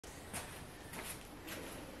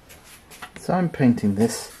So I'm painting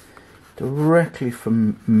this directly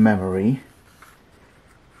from memory,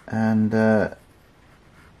 and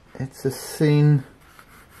it's a scene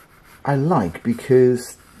I like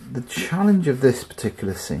because the challenge of this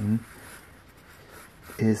particular scene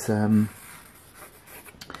is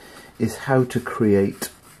how to create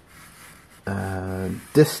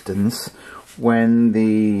distance when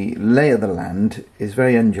the lay of the land is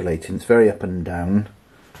very undulating, it's very up and down,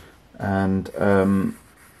 and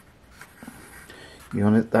you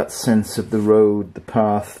want that sense of the road, the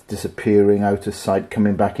path disappearing out of sight,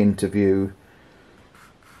 coming back into view.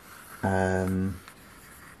 And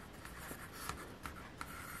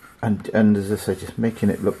as I say, just making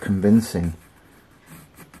it look convincing.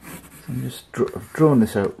 So I'm just I've drawn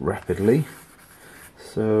this out rapidly,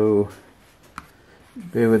 so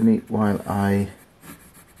bear with me while I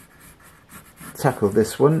tackle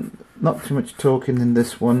this one. Not too much talking in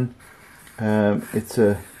this one. It's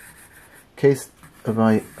a case of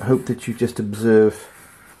I hope that you just observe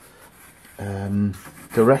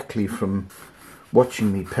directly from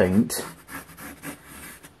watching me paint.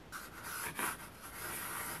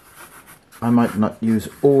 I might not use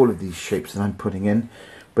all of these shapes that I'm putting in,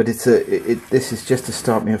 but this is just to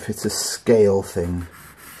start me off. It's a scale thing.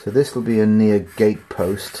 So this will be a near gate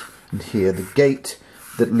post, and here the gate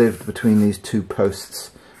that lived between these two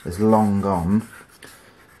posts is long gone.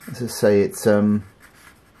 As I say, it's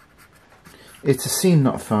a scene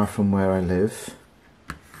not far from where I live,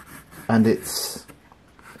 and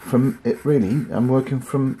I'm working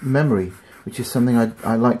from memory, which is something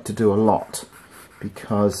I like to do a lot,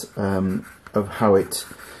 because of how it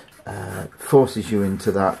forces you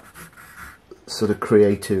into that sort of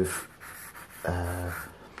creative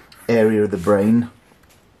area of the brain.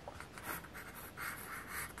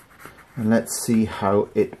 And let's see how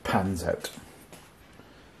it pans out.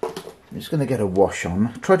 I'm just going to get a wash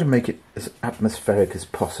on. Try to make it as atmospheric as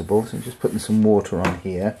possible. So I'm just putting some water on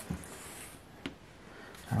here.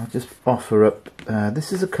 I'll just offer up,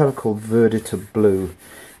 this is a colour called Verdita Blue.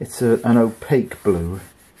 It's an opaque blue.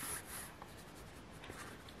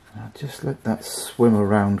 I'll just let that swim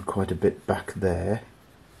around quite a bit back there.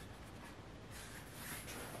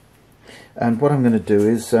 And what I'm going to do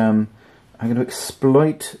is I'm going to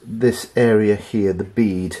exploit this area here, the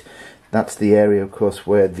bead. That's the area, of course,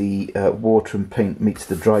 where the water and paint meets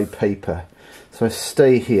the dry paper. So I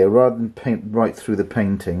stay here, rather than paint right through the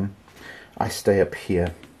painting, I stay up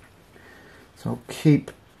here. So I'll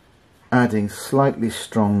keep adding slightly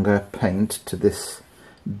stronger paint to this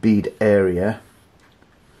bead area.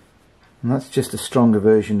 And that's just a stronger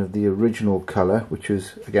version of the original colour, which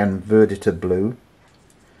was, again, Verdita Blue.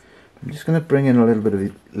 I'm just going to bring in a little bit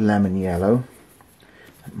of lemon yellow.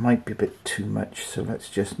 It might be a bit too much, so let's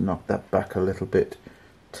just knock that back a little bit.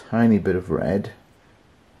 Tiny bit of red.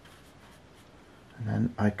 And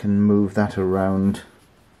then I can move that around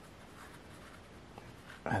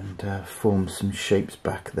and form some shapes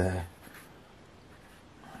back there.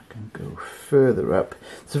 I can go further up.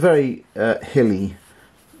 It's a very hilly,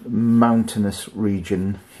 mountainous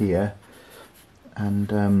region here,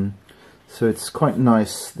 and so it's quite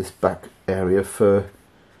nice, this back area, for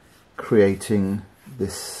creating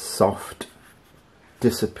this soft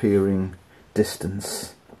disappearing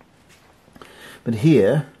distance. But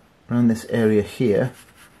here, around this area here,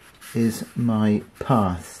 is my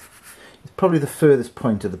path. It's probably the furthest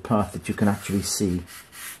point of the path that you can actually see.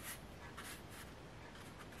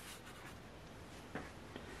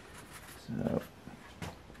 So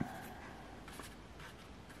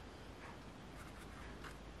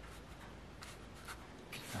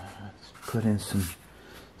let's put in some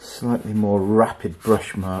slightly more rapid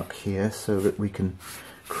brush mark here so that we can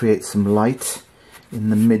create some light in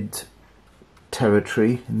the mid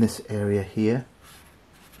territory in this area here.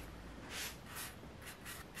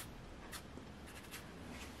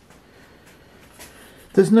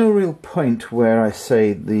 There's no real point where I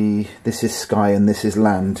say this is sky and this is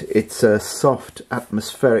land. It's a soft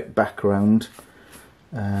atmospheric background.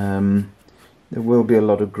 There will be a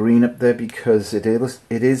lot of green up there because it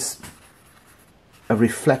is a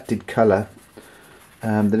reflected colour,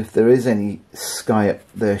 that if there is any sky up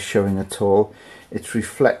there showing at all, it's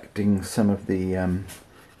reflecting some of the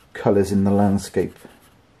colours in the landscape.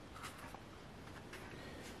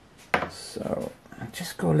 So I'll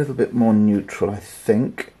just go a little bit more neutral, I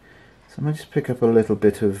think. So I might just pick up a little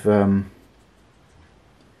bit of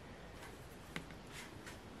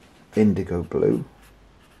indigo blue.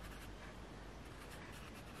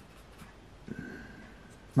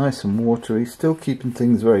 Nice and watery, still keeping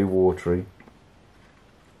things very watery.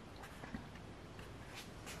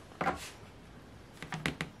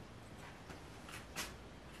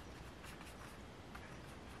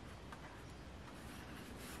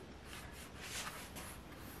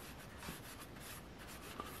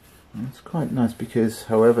 It's quite nice because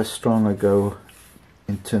however strong I go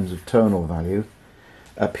in terms of tonal value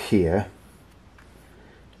up here,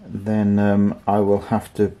 then I will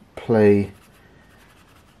have to play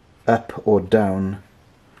up or down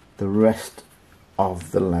the rest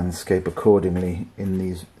of the landscape accordingly in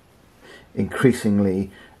these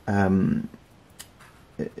increasingly in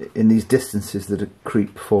these distances that are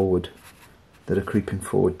creeping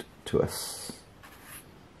forward to us.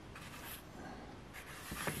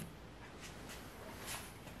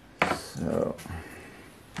 So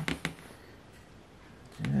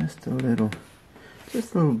just a little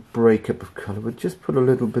breakup of colour. We'll just put a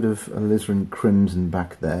little bit of alizarin crimson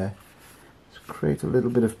back there. Let's create a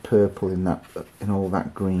little bit of purple in that, in all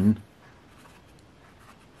that green.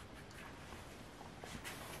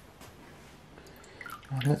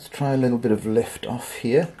 And let's try a little bit of lift off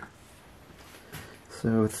here.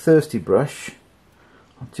 So with thirsty brush,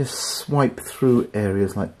 I'll just swipe through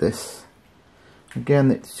areas like this.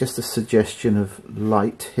 Again, it's just a suggestion of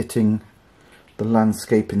light hitting the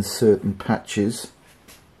landscape in certain patches.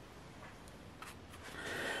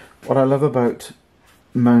 What I love about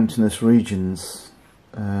mountainous regions,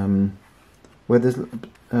 where there's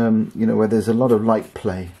where there's a lot of light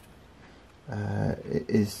play,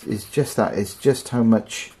 is just that. It's just how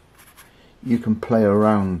much you can play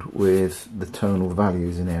around with the tonal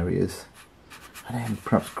values in areas, and then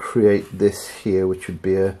perhaps create this here, which would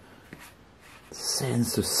be a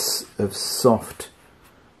sense of soft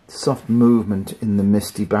movement in the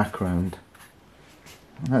misty background.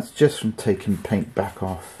 And that's just from taking paint back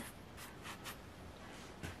off.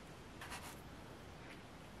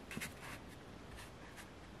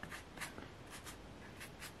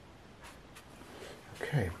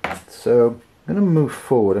 Okay, so I'm going to move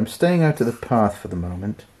forward. I'm staying out of the path for the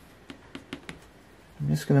moment. I'm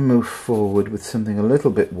just going to move forward with something a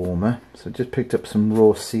little bit warmer. So I just picked up some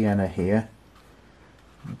raw sienna here.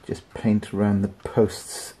 Just paint around the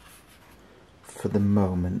posts for the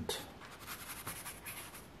moment.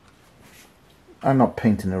 I'm not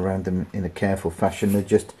painting around them in a careful fashion.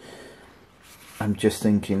 I'm just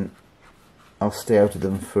thinking I'll stay out of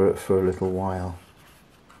them for a little while.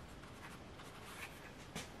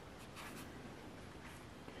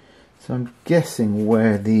 So I'm guessing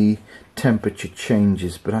where the temperature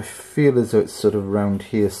changes, but I feel as though it's sort of around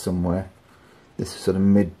here somewhere, this sort of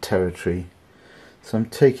mid territory. So I'm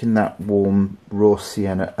taking that warm raw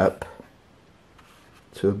sienna up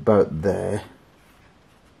to about there.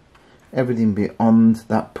 Everything beyond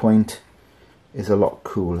that point is a lot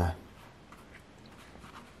cooler.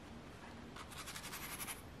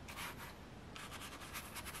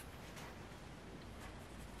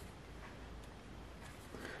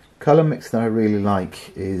 Colour mix that I really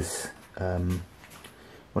like is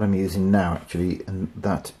what I'm using now actually, and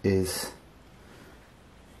that is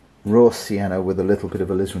raw sienna with a little bit of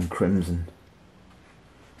alizarin crimson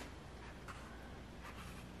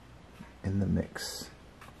in the mix.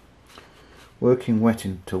 Working wet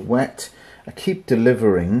into wet. I keep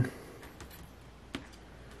delivering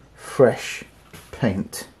fresh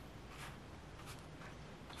paint,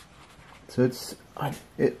 so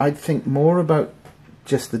I'd think more about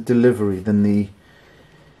just the delivery than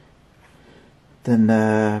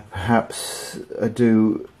perhaps I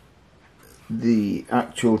do the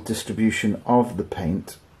actual distribution of the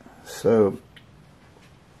paint. So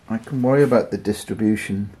I can worry about the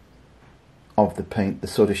distribution of the paint, the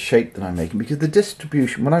sort of shape that I'm making, because the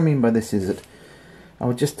distribution, what I mean by this is that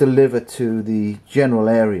I'll just deliver to the general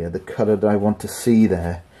area the colour that I want to see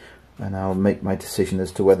there, and I'll make my decision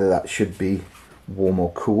as to whether that should be warm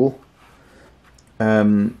or cool.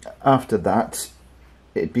 After that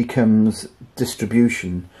it becomes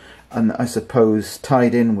distribution, and I suppose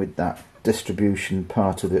tied in with that distribution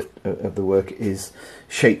part of it, of the work, is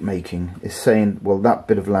shape making, is saying, well, that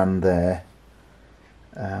bit of land there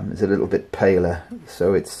is a little bit paler,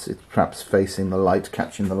 so it's perhaps facing the light,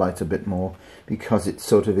 catching the light a bit more, because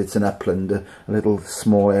it's an upland, a little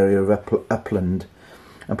small area of upland,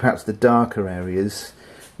 and perhaps the darker areas.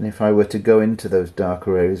 And if I were to go into those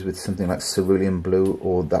darker areas with something like cerulean blue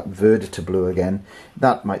or that verditer blue again,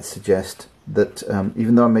 that might suggest that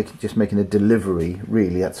even though I'm just making a delivery,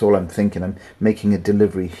 really that's all I'm thinking, I'm making a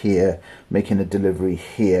delivery here, making a delivery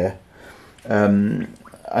here,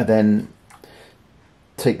 I then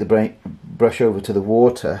take the brush over to the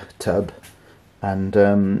water tub and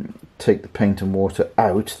take the paint and water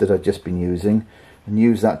out that I've just been using, and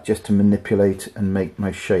use that just to manipulate and make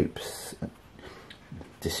my shapes,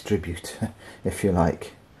 distribute, if you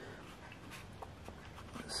like.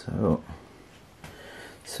 So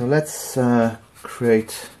let's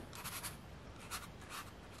create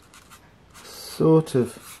sort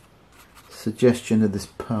of suggestion of this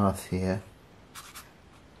path here.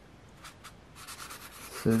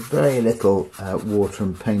 So very little water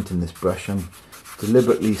and paint in this brush. I'm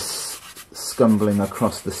deliberately scumbling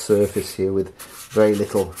across the surface here with very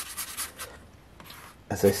little,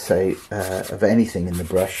 as I say, of anything in the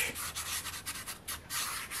brush.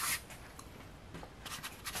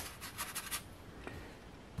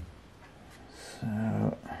 So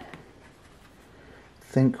I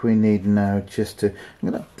think we need now just to, I'm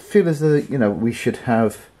going to feel as though, you know, we should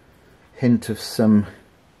have hint of some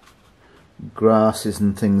grasses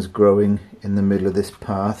and things growing in the middle of this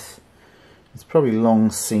path. It's probably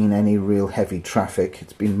long seen any real heavy traffic.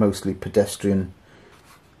 It's been mostly pedestrian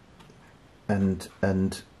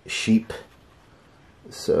and sheep,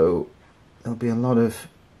 so there'll be a lot of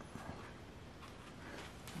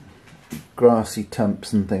grassy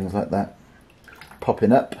tumps and things like that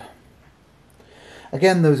popping up.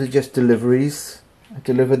 Again, those are just deliveries. I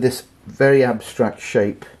delivered this very abstract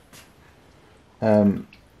shape. I'm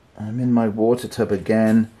in my water tub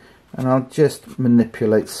again, and I'll just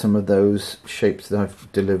manipulate some of those shapes that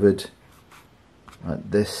I've delivered,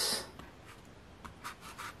 like this.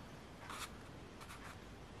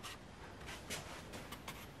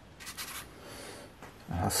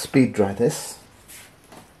 I'll speed dry this.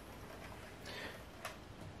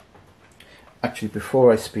 Actually,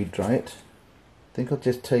 before I speed dry it, I think I'll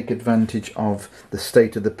just take advantage of the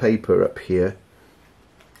state of the paper up here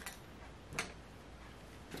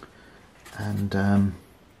and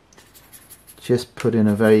just put in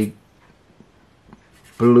a very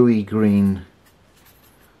bluey green,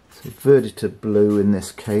 so verdita blue in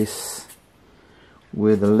this case,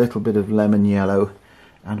 with a little bit of lemon yellow,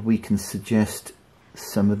 and we can suggest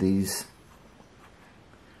some of these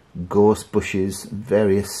gorse bushes,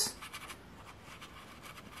 various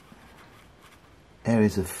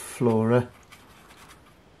areas of flora.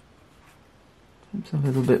 Perhaps a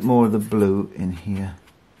little bit more of the blue in here.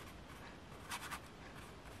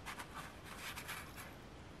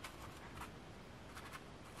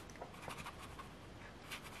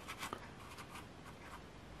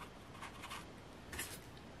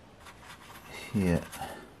 Here.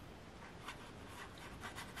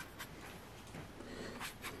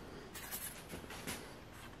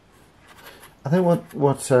 I think what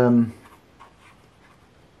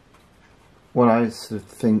I sort of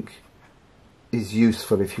think is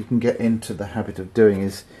useful, if you can get into the habit of doing,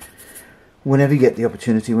 is whenever you get the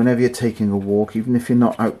opportunity, whenever you're taking a walk, even if you're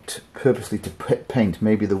not out purposely to paint,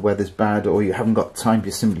 maybe the weather's bad or you haven't got time,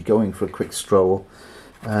 you're simply going for a quick stroll,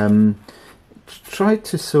 try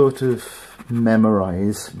to sort of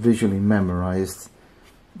visually memorize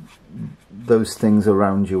those things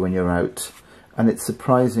around you when you're out. And it's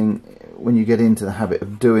surprising when you get into the habit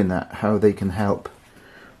of doing that, how they can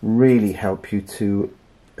really help you to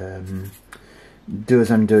do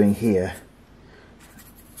as I'm doing here.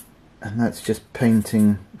 And that's just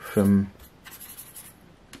painting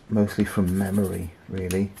mostly from memory,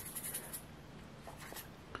 really.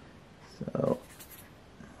 So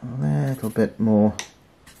a little bit more.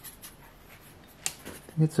 I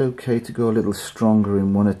think it's okay to go a little stronger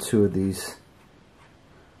in one or two of these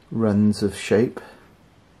runs of shape.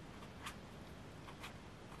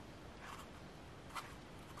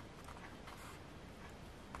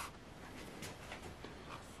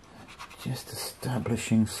 Just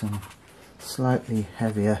establishing some slightly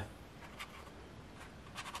heavier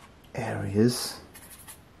areas.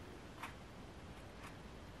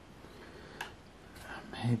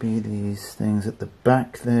 Maybe these things at the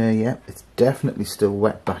back there. Yep, it's definitely still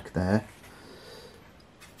wet back there.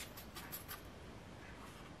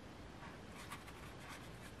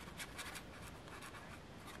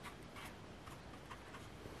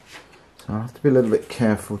 So I have to be a little bit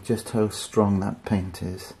careful just how strong that paint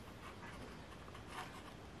is.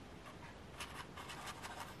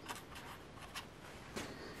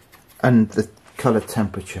 And the colour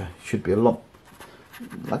temperature should be a lot,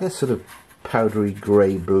 like a sort of powdery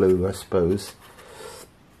grey blue, I suppose.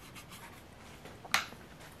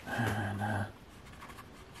 And,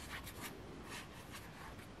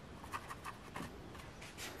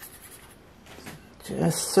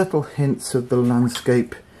 just subtle hints of the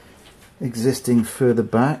landscape existing further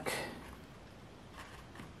back.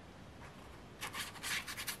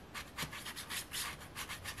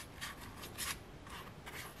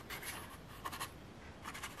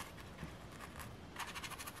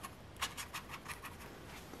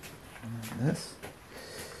 This.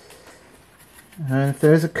 And if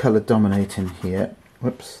there is a colour dominating here,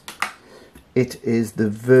 whoops, it is the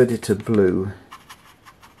verdita blue.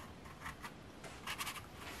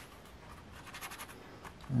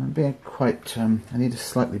 I'm being quite, I need a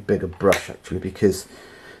slightly bigger brush actually, because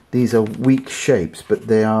these are weak shapes, but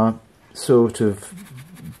they are sort of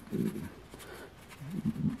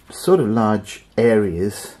large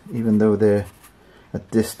areas, even though they're at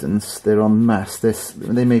distance, they're en masse.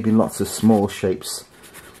 There may be lots of small shapes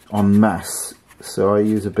en masse, so I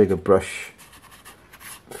use a bigger brush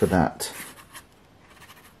for that.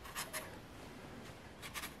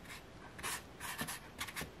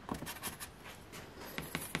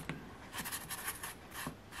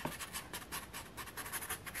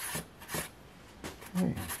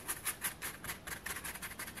 Okay.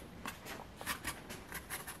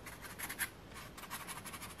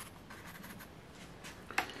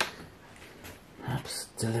 Perhaps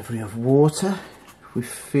delivery of water. If we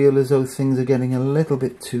feel as though things are getting a little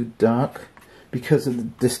bit too dark, because of the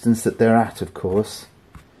distance that they're at, of course,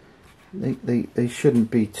 they shouldn't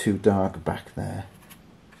be too dark back there.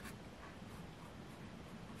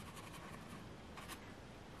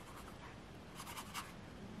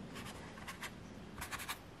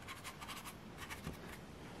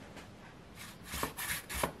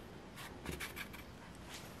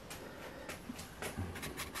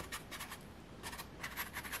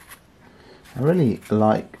 I really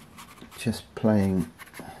like just playing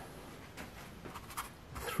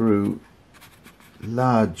through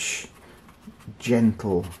large,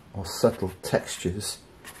 gentle or subtle textures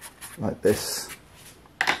like this.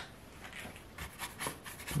 A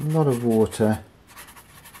lot of water.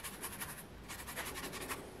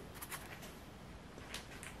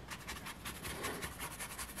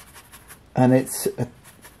 And it's a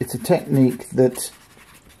technique that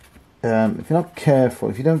if you're not careful,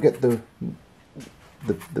 if you don't get the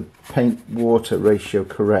paint water ratio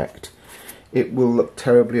correct, it will look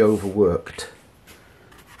terribly overworked.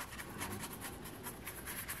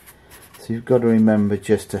 So you've got to remember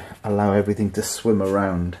just to allow everything to swim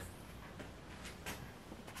around.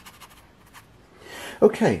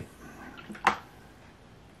 Okay,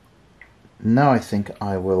 now I think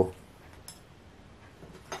I will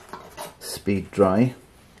speed dry.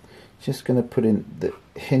 Just going to put in the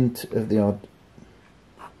hint of the odd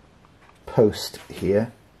post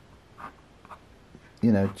here,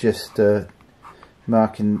 you know, just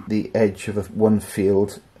marking the edge of one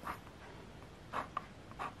field,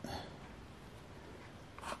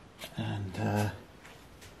 and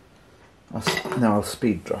now I'll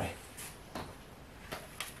speed dry.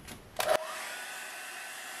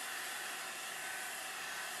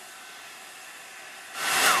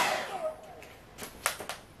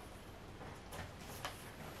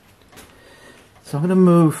 So I'm going to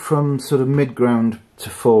move from sort of mid-ground to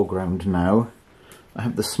foreground now. I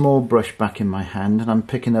have the small brush back in my hand, and I'm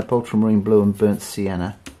picking up ultramarine blue and burnt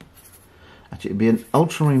sienna. Actually, it'd be an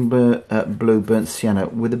ultramarine blue burnt sienna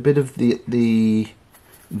with a bit of the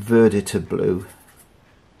verditer blue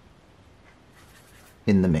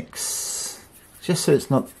in the mix, just so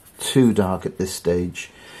it's not too dark at this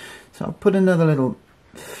stage. So I'll put another little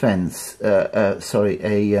fence,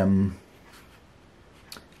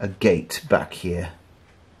 a gate back here.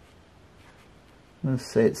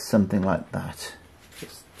 Let's say it's something like that,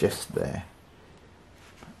 just there.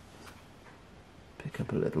 Pick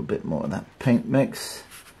up a little bit more of that paint mix.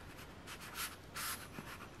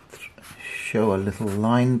 Show a little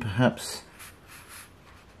line perhaps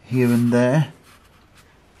here and there.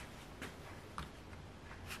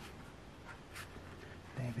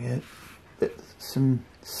 Maybe some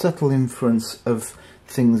subtle inference of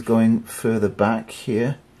things going further back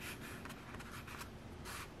here.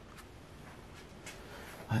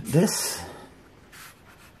 Like this.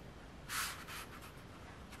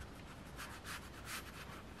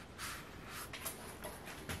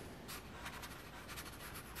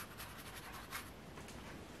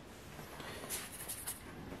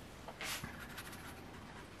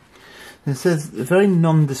 It says a very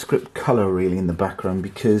nondescript colour really in the background,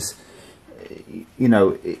 because you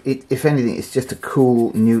know, if anything, it's just a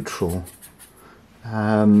cool neutral.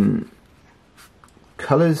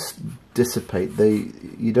 Colours dissipate.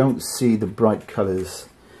 You don't see the bright colours.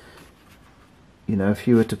 You know, if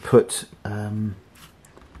you were to put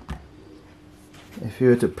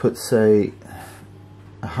say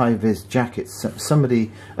a high-vis jacket,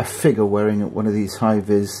 a figure wearing one of these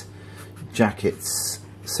high-vis jackets,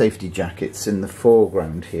 safety jackets in the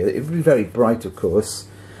foreground here, it would be very bright, of course,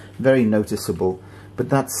 very noticeable, but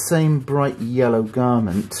that same bright yellow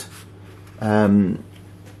garment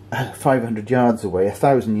 500 yards away,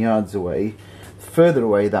 1,000 yards away, further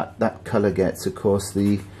away that colour gets, of course,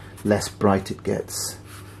 the less bright it gets.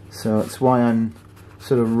 So that's why I'm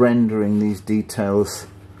sort of rendering these details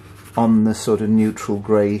on the sort of neutral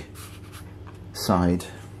grey side.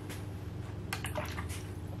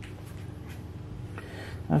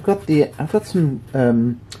 I've got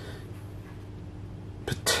some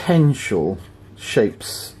potential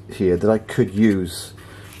shapes here that I could use.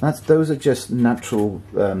 Those are just natural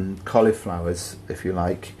cauliflowers, if you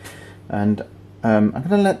like, and I'm going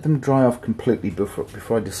to let them dry off completely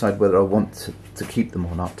before I decide whether I want to keep them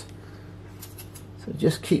or not. So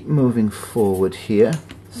just keep moving forward here.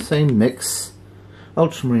 Same mix,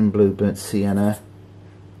 ultramarine blue, burnt sienna,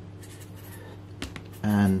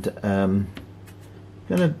 and I'm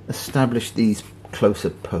going to establish these closer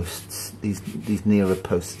posts, these nearer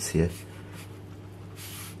posts here.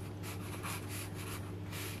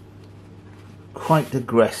 Quite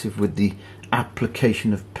aggressive with the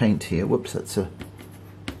application of paint here. Whoops, that's a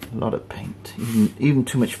lot of paint, even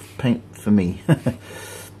too much paint for me.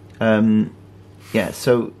 Yeah,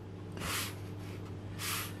 so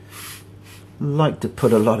like to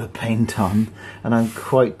put a lot of paint on, and I'm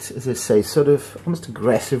quite, as I say, sort of almost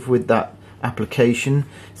aggressive with that application.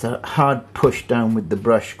 It's a hard push down with the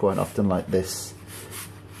brush quite often like this.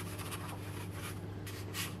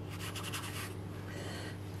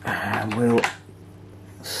 And we'll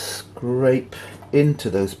scrape into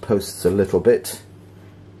those posts a little bit.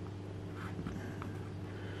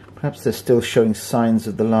 Perhaps they're still showing signs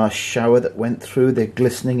of the last shower that went through. They're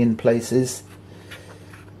glistening in places.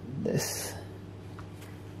 This.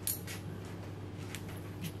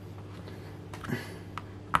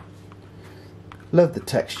 Love the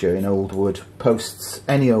texture in old wood. Posts,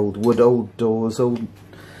 any old wood, old doors, old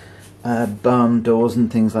barn doors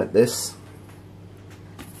and things like this.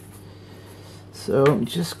 So I'm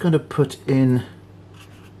just going to put in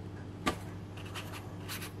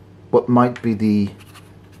what might be the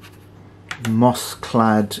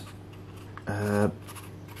moss-clad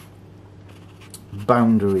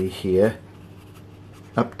boundary here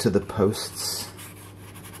up to the posts.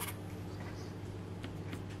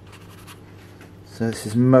 So this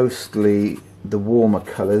is mostly the warmer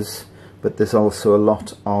colours, but there's also a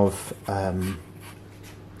lot of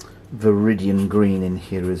viridian green in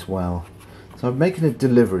here as well. So I'm making a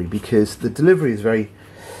delivery because the delivery is very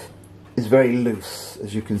loose,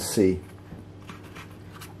 as you can see.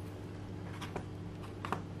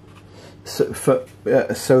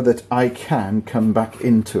 So that I can come back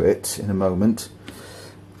into it in a moment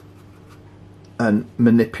and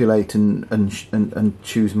manipulate and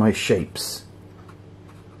choose my shapes.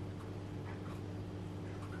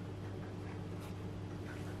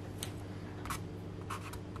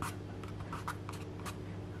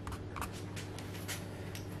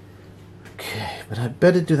 Okay, but I'd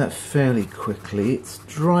better do that fairly quickly. It's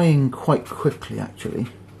drying quite quickly, actually.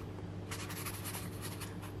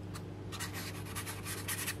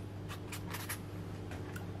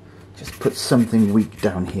 Put something weak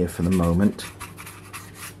down here for the moment.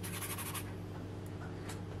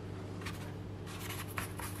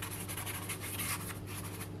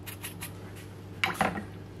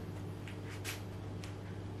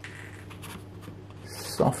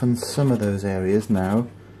 Soften some of those areas now.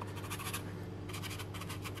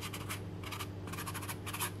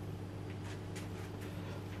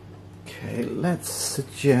 Okay, let's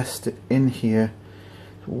suggest that in here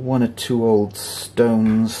one or two old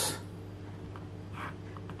stones.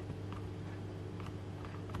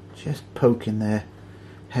 Just poking their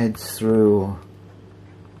heads through.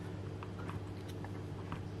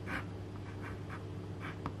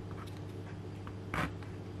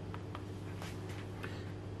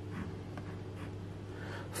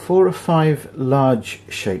 Four or five large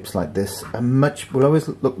shapes like this will always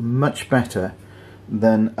look much better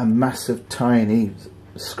than a mass of tiny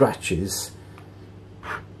scratches.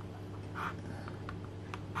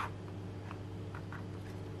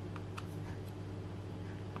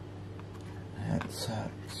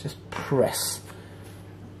 Let's just press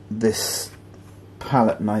this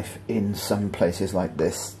palette knife in some places like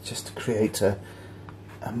this, just to create a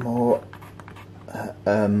more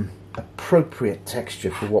appropriate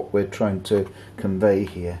texture for what we're trying to convey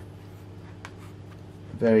here.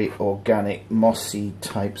 Very organic, mossy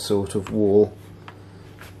type sort of wall.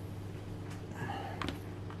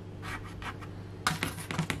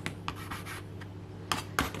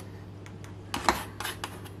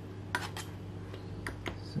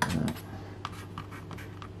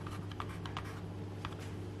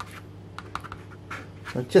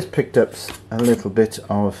 I've just picked up a little bit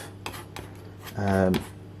of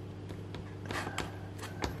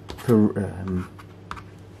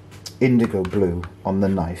indigo blue on the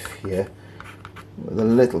knife here, with a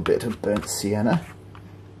little bit of burnt sienna.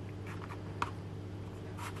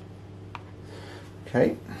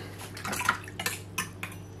 Okay,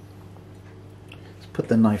 let's put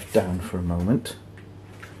the knife down for a moment.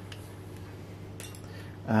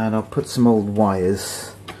 and I'll put some old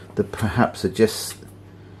wires that perhaps are just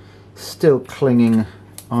still clinging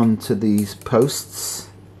onto these posts,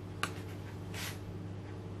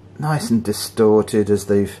 nice and distorted as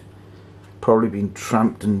they've probably been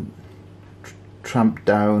tramped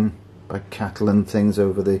down by cattle and things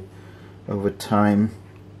over time.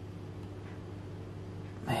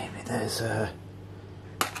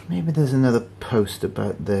 Maybe there's another post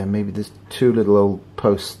about there. Maybe there's two little old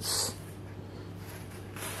posts.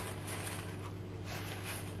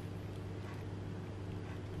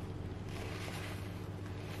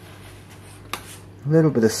 A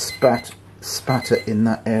little bit of spatter in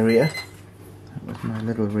that area. That was my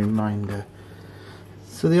little reminder.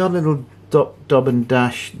 So the odd little dob and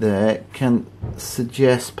dash there can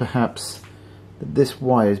suggest perhaps that this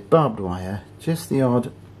wire is barbed wire. Just the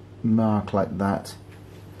odd mark like that.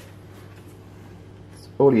 That's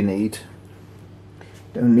all you need.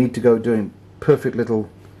 Don't need to go doing perfect little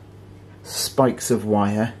spikes of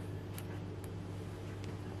wire.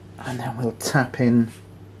 And then we'll tap in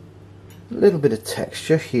a little bit of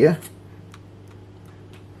texture here.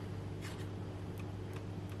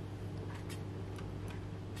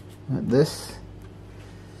 Like this.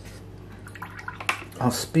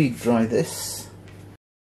 I'll speed dry this.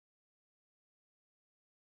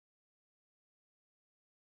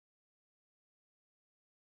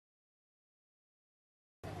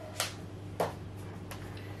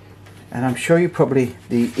 And I'm sure you probably,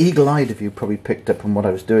 the eagle-eyed of you probably picked up on what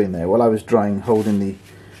I was doing there. While I was drying, holding the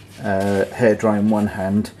hair dry in one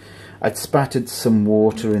hand, I'd spattered some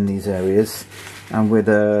water in these areas, and with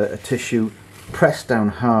a tissue pressed down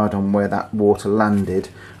hard on where that water landed,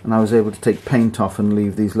 and I was able to take paint off and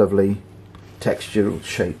leave these lovely textural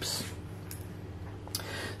shapes.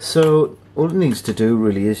 So all it needs to do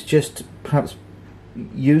really is just perhaps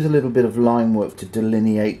use a little bit of line work to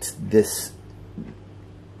delineate this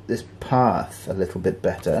path a little bit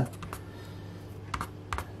better.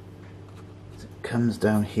 So it comes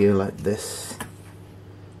down here like this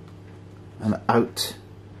and out,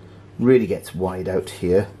 really gets wide out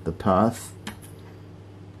here, the path.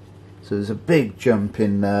 So there's a big jump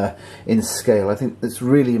in scale. I think it's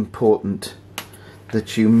really important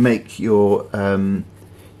that you make your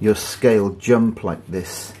scale jump like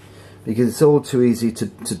this, because it's all too easy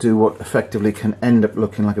to do what effectively can end up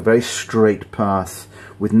looking like a very straight path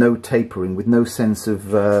with no tapering, with no sense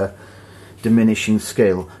of diminishing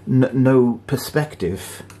scale, no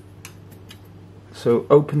perspective. So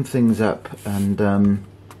open things up and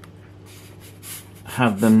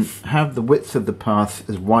have the width of the path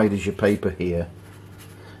as wide as your paper here,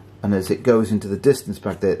 and as it goes into the distance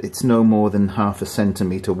back there, it's no more than ½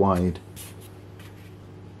 centimetre wide.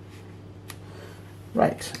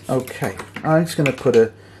 Right, okay, I'm just going to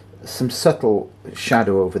put some subtle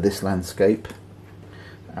shadow over this landscape,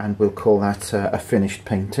 and we'll call that a finished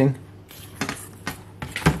painting.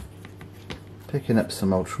 Picking up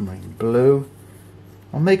some ultramarine blue.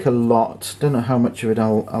 I'll make a lot, don't know how much of it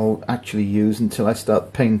I'll actually use until I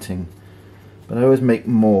start painting, but I always make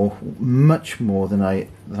more, much more than I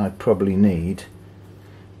probably need,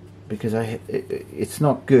 because it's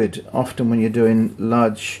not good. Often when you're doing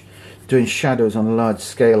shadows on a large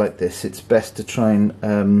scale like this, it's best to try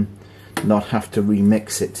and not have to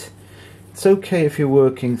remix it. It's okay if you're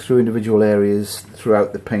working through individual areas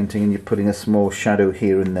throughout the painting and you're putting a small shadow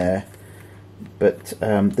here and there, but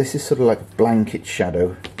this is sort of like a blanket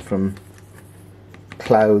shadow from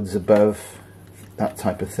clouds above, that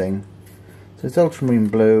type of thing. So it's ultramarine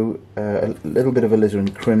blue, a little bit of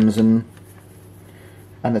alizarin crimson,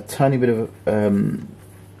 and a tiny bit of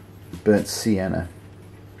burnt sienna.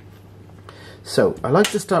 So I like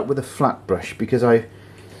to start with a flat brush, because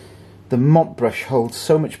the mop brush holds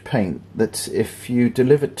so much paint that if you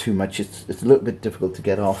deliver too much, it's a little bit difficult to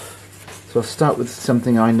get off. So I'll start with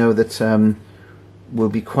something I know that will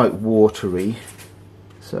be quite watery.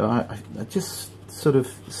 So I just sort of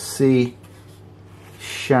see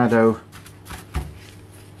shadow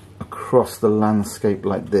across the landscape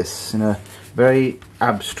like this in a very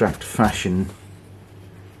abstract fashion.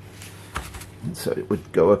 And so it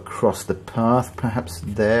would go across the path, perhaps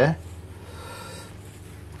there.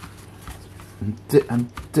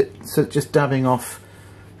 So just dabbing off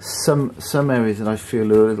some areas that I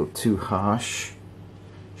feel are a little too harsh.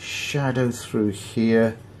 Shadow through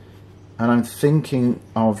here, and I'm thinking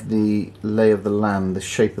of the lay of the land, the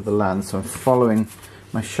shape of the land. So I'm following,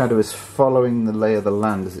 my shadow is following the lay of the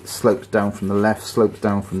land as it slopes down from the left, slopes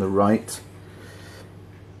down from the right.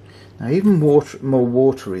 Now even more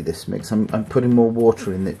watery this mix, I'm putting more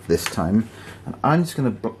water in it this time, and I'm just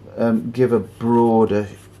going to give a broader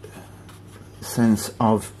sense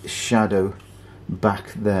of shadow,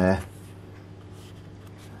 back there.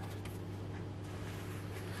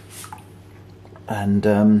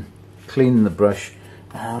 And cleaning the brush,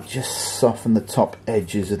 I'll just soften the top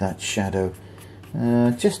edges of that shadow,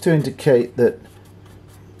 just to indicate that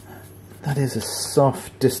that is a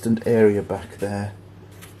soft, distant area back there,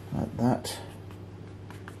 like that.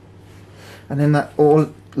 And then that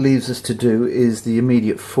all leaves us to do is the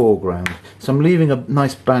immediate foreground. So I'm leaving a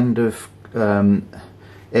nice band of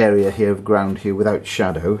area here of ground here without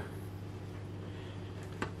shadow.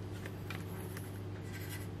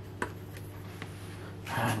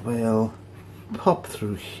 And we'll pop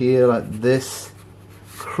through here like this,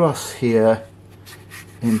 cross here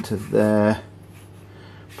into there,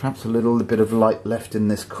 perhaps a little bit of light left in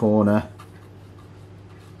this corner.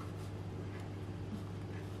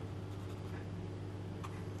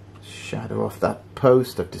 Shadow off that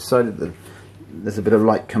post. I've decided that there's a bit of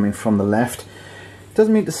light coming from the left. It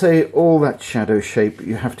doesn't mean to say all that shadow shape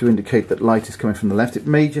you have to indicate that light is coming from the left. It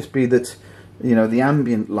may just be that, you know, the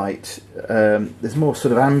ambient light, there's more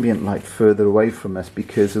sort of ambient light further away from us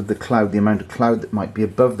because of the cloud, the amount of cloud that might be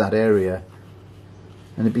above that area,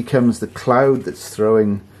 and it becomes the cloud that's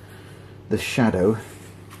throwing the shadow.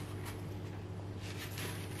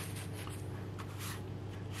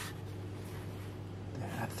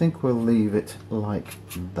 I think we'll leave it like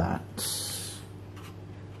that.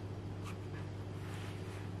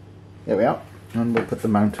 There we are, and we'll put the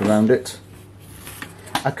mount around it.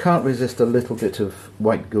 I can't resist a little bit of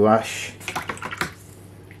white gouache.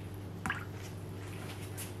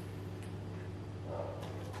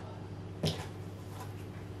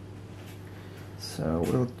 So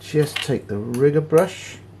we'll just take the rigger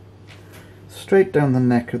brush straight down the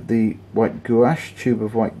neck of the white gouache, tube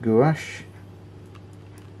of white gouache.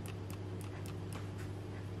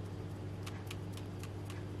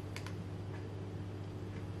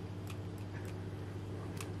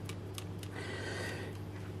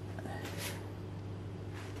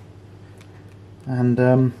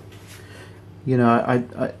 And you know,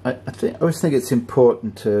 I always think it's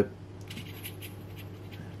important to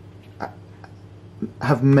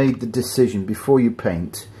have made the decision before you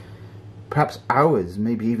paint, perhaps hours,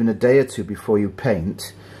 maybe even a day or two before you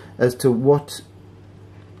paint, as to what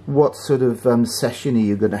sort of session are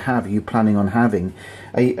you going to have? Are you planning on having?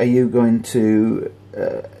 Are you going to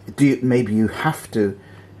maybe you have to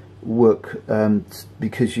work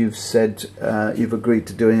because you've said you've agreed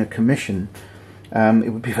to doing a commission. It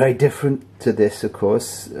would be very different to this, of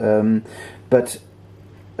course, but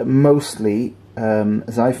mostly,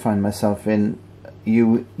 as I find myself in,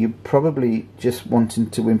 you probably just wanting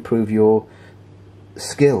to improve your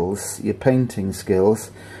skills, your painting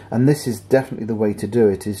skills, and this is definitely the way to do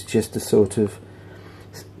it. Is just to sort of,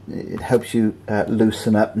 it helps you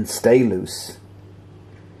loosen up and stay loose.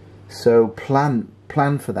 So plan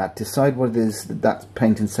for that. Decide what it is that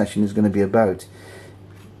painting session is going to be about.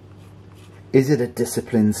 Is it a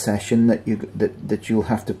disciplined session that you'll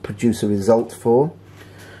have to produce a result for,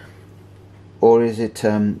 or is it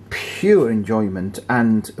pure enjoyment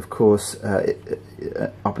and, of course,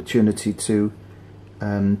 opportunity to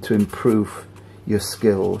improve your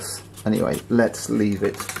skills? Anyway, let's leave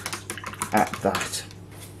it at that.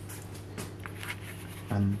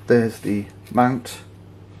 And there's the mount.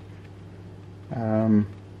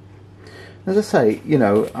 As I say, you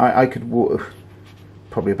know, I could walk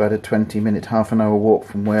probably about a 20-minute, half an hour walk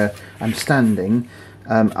from where I'm standing.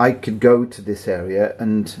 I could go to this area,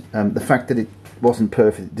 and the fact that it wasn't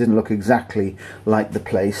perfect, it didn't look exactly like the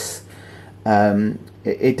place,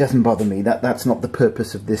 it doesn't bother me. That's not the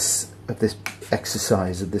purpose of this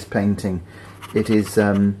exercise, of this painting. It is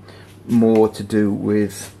more to do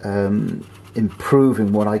with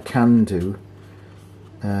improving what I can do,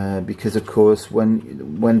 because of course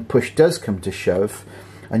when push does come to shove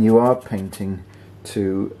and you are painting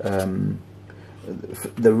to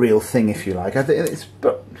the real thing, if you like. I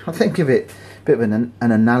think of it a bit of an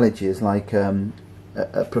analogy as like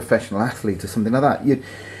a professional athlete or something like that.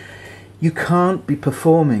 You can't be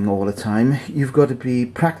performing all the time. You've got to be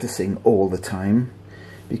practicing all the time,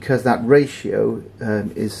 because that ratio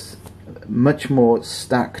is much more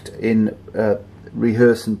stacked in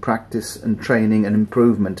rehearse and practice and training and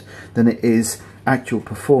improvement than it is actual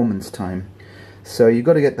performance time. So you've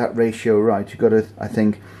got to get that ratio right. You've got to, I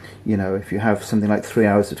think, you know, if you have something like 3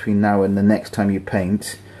 hours between now and the next time you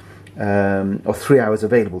paint, or 3 hours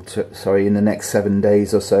available in the next 7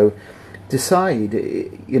 days or so, decide,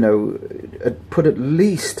 you know, put at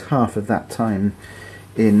least half of that time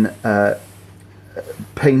in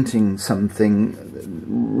painting something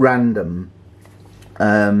random,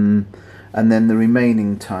 and then the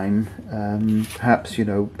remaining time, perhaps, you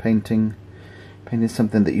know, painting painting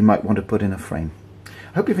something that you might want to put in a frame.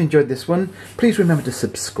 I hope you've enjoyed this one. Please remember to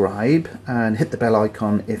subscribe and hit the bell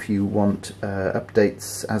icon if you want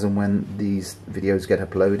updates as and when these videos get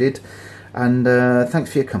uploaded. And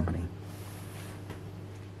thanks for your company.